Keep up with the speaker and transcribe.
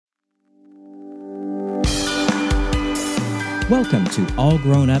Welcome to All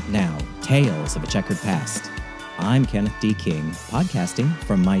Grown Up Now, Tales of a Checkered Past. I'm Kenneth D. King, podcasting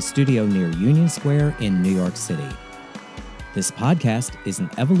from my studio near Union Square in New York City. This podcast is an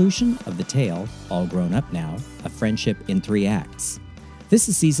evolution of the tale, All Grown Up Now, A Friendship in 3 Acts. This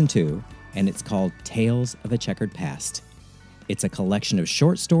is Season 2, and it's called Tales of a Checkered Past. It's a collection of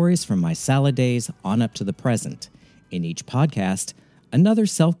short stories from my salad days on up to the present. In each podcast, another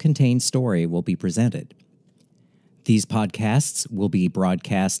self-contained story will be presented. These podcasts will be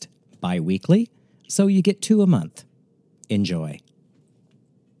broadcast bi-weekly, so you get 2 a month. Enjoy.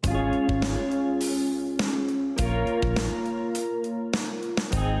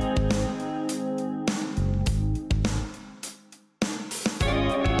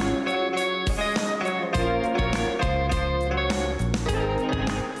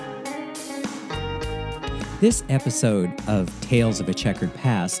 This episode of Tales of a Checkered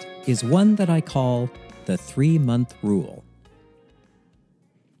Past is one that I call the 3-month rule.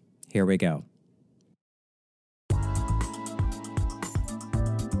 Here we go.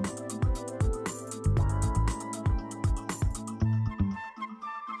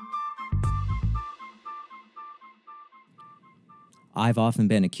 I've often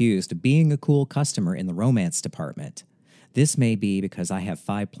been accused of being a cool customer in the romance department. This may be because I have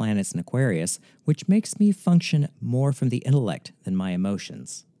 5 planets in Aquarius, which makes me function more from the intellect than my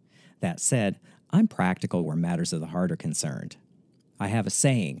emotions. That said, I'm practical where matters of the heart are concerned. I have a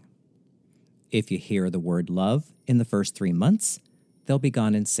saying: if you hear the word love in the first 3 months, they'll be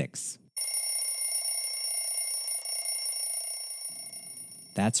gone in 6.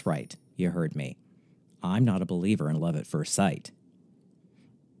 That's right, you heard me. I'm not a believer in love at first sight.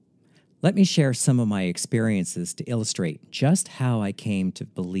 Let me share some of my experiences to illustrate just how I came to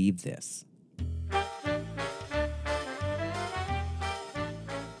believe this.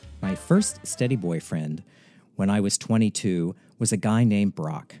 My first steady boyfriend, when I was 22, was a guy named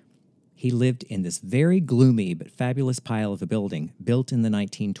Brock. He lived in this very gloomy but fabulous pile of a building built in the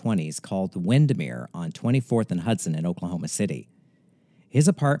 1920s called the Windermere on 24th and Hudson in Oklahoma City. His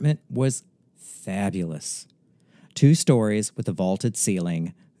apartment was fabulous. 2 stories with a vaulted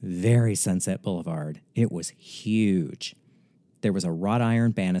ceiling, very Sunset Boulevard. It was huge. There was a wrought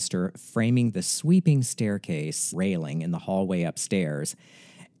iron banister framing the sweeping staircase railing in the hallway upstairs,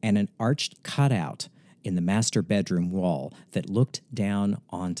 and an arched cutout in the master bedroom wall that looked down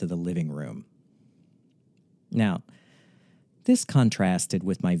onto the living room. Now, this contrasted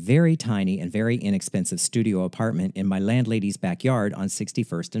with my very tiny and very inexpensive studio apartment in my landlady's backyard on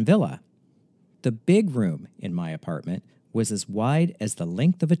 61st and Villa. The big room in my apartment was as wide as the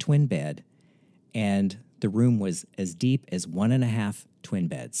length of a twin bed, and the room was as deep as 1.5 twin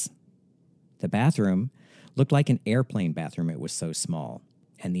beds. The bathroom looked like an airplane bathroom, it was so small,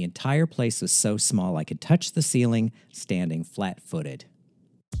 and the entire place was so small I could touch the ceiling standing flat-footed.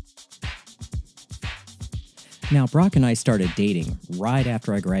 Now, Brock and I started dating right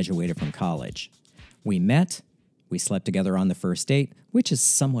after I graduated from college. We met, we slept together on the first date, which is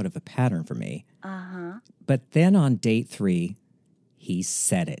somewhat of a pattern for me. But then on date 3, he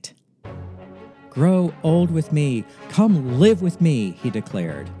said it. "Grow old with me. Come live with me," he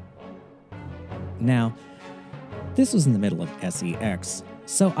declared. Now, this was in the middle of sex,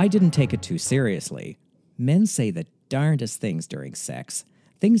 so I didn't take it too seriously. Men say the darndest things during sex,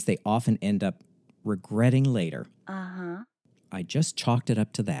 things they often end up regretting later. I just chalked it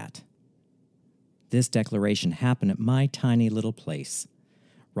up to that. This declaration happened at my tiny little place.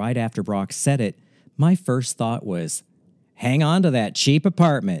 Right after Brock said it, my first thought was, hang on to that cheap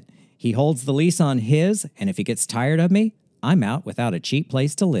apartment. He holds the lease on his, and if he gets tired of me, I'm out without a cheap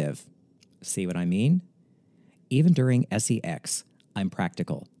place to live. See what I mean? Even during sex, I'm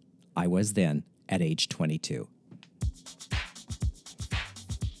practical. I was then at age 22.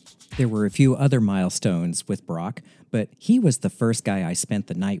 There were a few other milestones with Brock, but he was the first guy I spent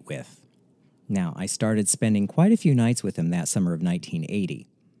the night with. Now, I started spending quite a few nights with him that summer of 1980.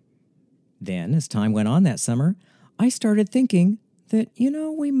 Then, as time went on that summer, I started thinking that,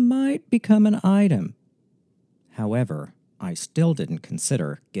 we might become an item. However, I still didn't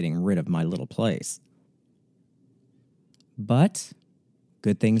consider getting rid of my little place. But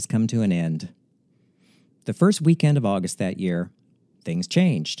good things come to an end. The first weekend of August that year, things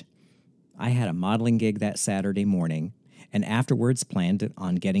changed. I had a modeling gig that Saturday morning, and afterwards planned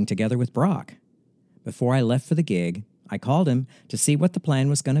on getting together with Brock. Before I left for the gig, I called him to see what the plan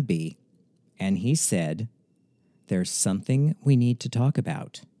was going to be, and he said, "There's something we need to talk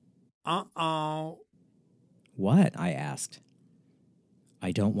about." Uh-oh. "What?" I asked.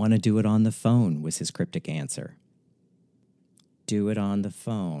 "I don't want to do it on the phone," was his cryptic answer. Do it on the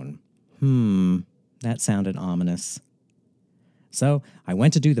phone. That sounded ominous. So I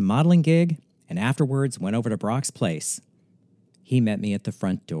went to do the modeling gig, and afterwards went over to Brock's place. He met me at the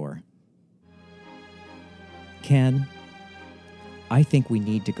front door. Ken, I think we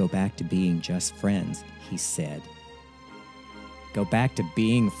need to go back to being just friends, he said. Go back to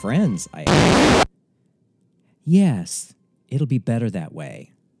being friends, I asked. Yes, it'll be better that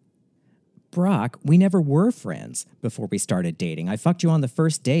way. Brock, we never were friends before we started dating. I fucked you on the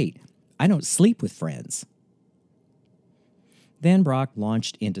first date. I don't sleep with friends. Then Brock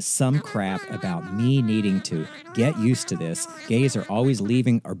launched into some crap about me needing to get used to this. Gays are always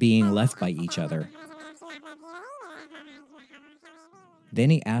leaving or being left by each other. Then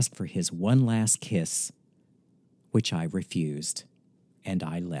he asked for his one last kiss, which I refused, and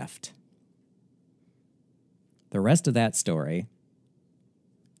I left. The rest of that story.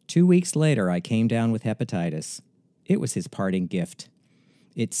 2 weeks later, I came down with hepatitis. It was his parting gift.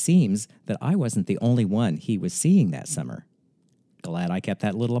 It seems that I wasn't the only one he was seeing that summer. Glad I kept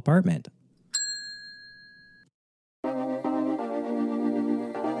that little apartment.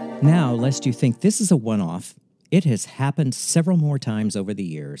 Now, lest you think this is a one-off, it has happened several more times over the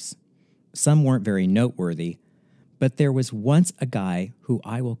years. Some weren't very noteworthy, but there was once a guy who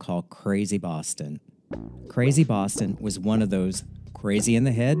I will call Crazy Boston. Crazy Boston was one of those crazy in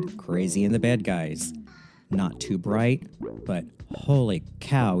the head, crazy in the bed guys. Not too bright, but holy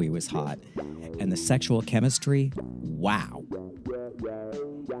cow, he was hot. And the sexual chemistry, wow.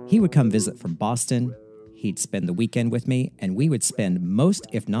 He would come visit from Boston, he'd spend the weekend with me, and we would spend most,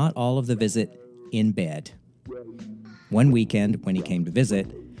 if not all of the visit, in bed. One weekend, when he came to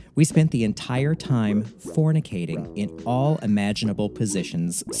visit, we spent the entire time fornicating in all imaginable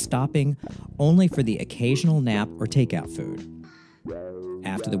positions, stopping only for the occasional nap or takeout food.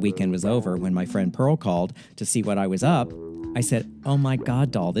 After the weekend was over, when my friend Pearl called to see what I was up, I said, "Oh my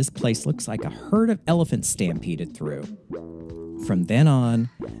God, doll, this place looks like a herd of elephants stampeded through." From then on,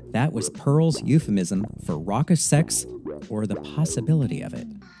 that was Pearl's euphemism for raucous sex or the possibility of it.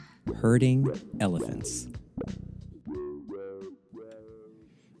 Herding elephants.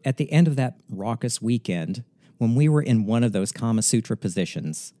 At the end of that raucous weekend, when we were in one of those Kama Sutra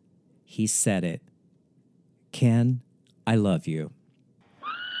positions, he said it. "Ken, I love you."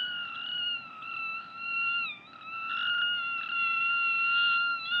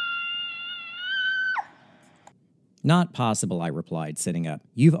 "Not possible," I replied, sitting up.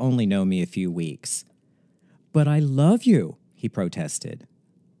 "You've only known me a few weeks." "But I love you," he protested.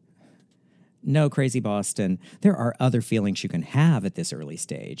 "No, Crazy Boston, there are other feelings you can have at this early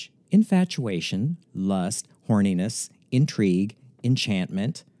stage. Infatuation, lust, horniness, intrigue,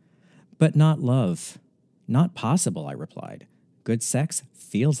 enchantment. But not love. Not possible," I replied. "Good sex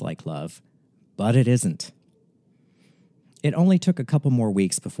feels like love, but it isn't." It only took a couple more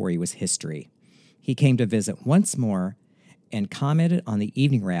weeks before he was history. He came to visit once more and commented on the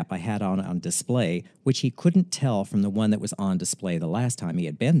evening wrap I had on display, which he couldn't tell from the one that was on display the last time he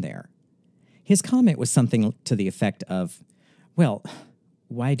had been there. His comment was something to the effect of, "Well,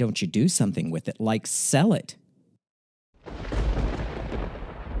 why don't you do something with it, like sell it?"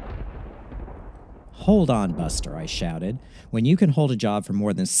 "Hold on, Buster," I shouted. "When you can hold a job for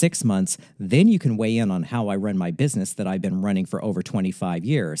more than 6 months, then you can weigh in on how I run my business that I've been running for over 25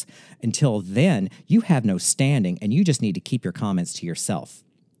 years. Until then, you have no standing, and you just need to keep your comments to yourself."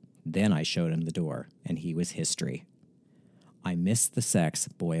 Then I showed him the door, and he was history. I missed the sex,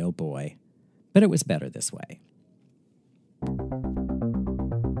 boy oh boy. But it was better this way.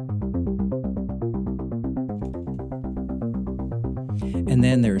 And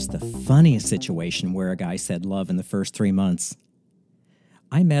then there's the funniest situation where a guy said love in the first 3 months.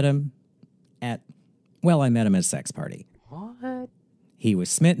 I met him at a sex party. What? He was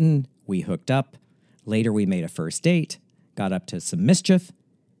smitten, we hooked up, later we made a first date, got up to some mischief,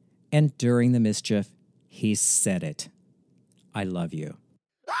 and during the mischief, he said it. "I love you."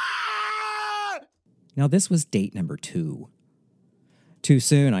 Now this was date number 2. Too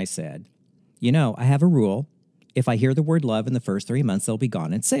soon, I said. "You know, I have a rule. If I hear the word love in the first 3 months, they'll be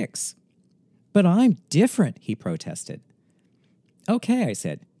gone in 6. "But I'm different," he protested. "Okay," I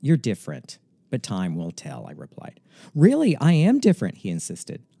said, "you're different, but time will tell," I replied. "Really, I am different," he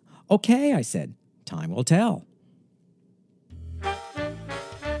insisted. "Okay," I said, "time will tell."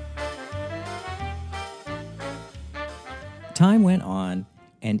 Time went on,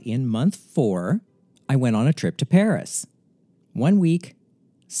 and in month 4, I went on a trip to Paris. 1 week,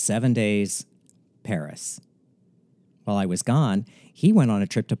 7 days, Paris. While I was gone, he went on a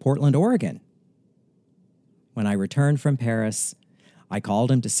trip to Portland, Oregon. When I returned from Paris, I called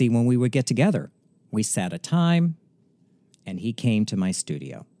him to see when we would get together. We set a time, and he came to my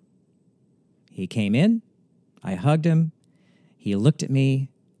studio. He came in, I hugged him, He looked at me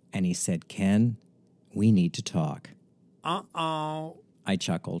and he said, "Ken, we need to talk." Uh-oh. I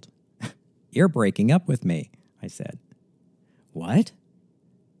chuckled. "You're breaking up with me," I said. "What?"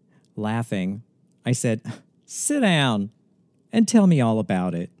 Laughing, I said, "Sit down and tell me all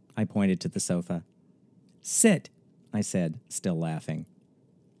about it." I pointed to the sofa. "Sit," I said, still laughing.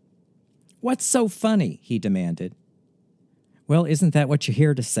 "What's so funny?" he demanded. "Well, isn't that what you're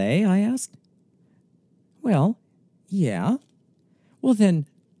here to say?" I asked. "Well, yeah." "Well, then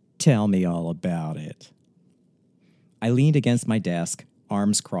tell me all about it." I leaned against my desk,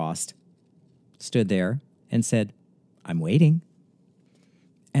 arms crossed, stood there, and said, "I'm waiting."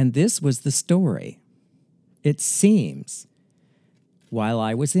 And this was the story. It seems, while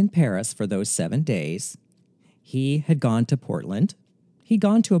I was in Paris for those 7 days, he had gone to Portland. He'd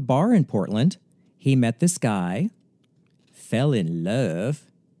gone to a bar in Portland. He met this guy, fell in love,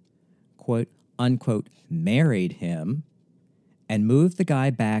 quote, unquote, married him, and moved the guy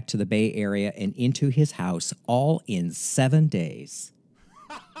back to the Bay Area and into his house all in 7 days.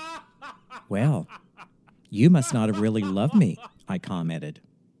 "Well, you must not have really loved me," I commented.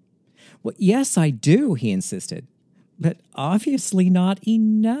 "Well, yes, I do," he insisted, "but obviously not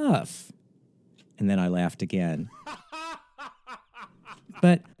enough." And then I laughed again.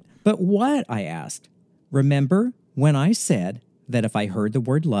 But what?" I asked. "Remember when I said that if I heard the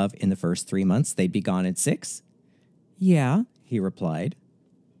word love in the first 3 months, they'd be gone in 6? "Yeah," he replied.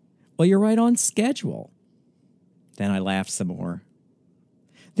 "Well, you're right on schedule." Then I laughed some more.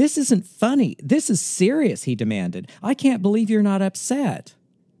 "This isn't funny. This is serious," he demanded. "I can't believe you're not upset."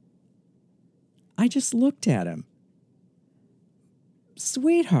 I just looked at him.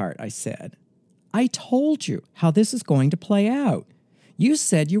 "Sweetheart," I said, "I told you how this is going to play out. You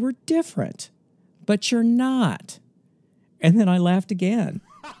said you were different, but you're not." And then I laughed again.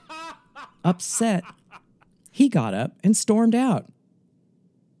 Upset, he got up and stormed out.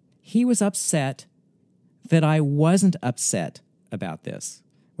 He was upset that I wasn't upset about this,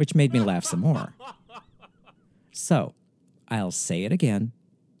 which made me laugh some more. So, I'll say it again.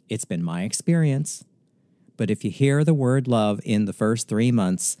 It's been my experience. But if you hear the word love in the first 3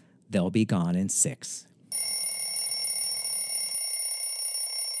 months, they'll be gone in 6.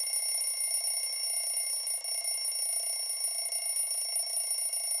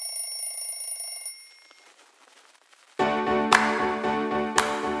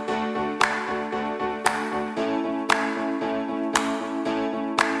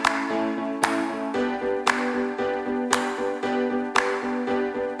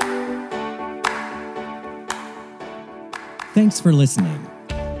 Thanks for listening.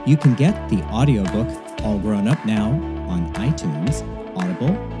 You can get the audiobook All Grown Up Now on iTunes,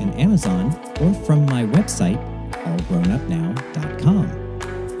 Audible, and Amazon, or from my website,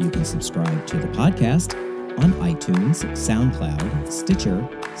 allgrownupnow.com. You can subscribe to the podcast on iTunes, SoundCloud, Stitcher,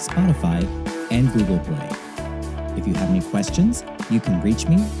 Spotify, and Google Play. If you have any questions, you can reach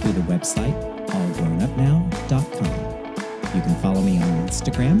me through the website, allgrownupnow.com. You can follow me on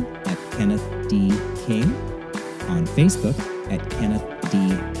Instagram at Kenneth D. King, on Facebook at Kenneth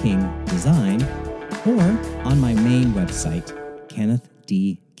D. King Design, or on my main website,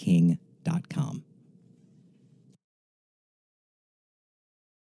 kennethdking.com.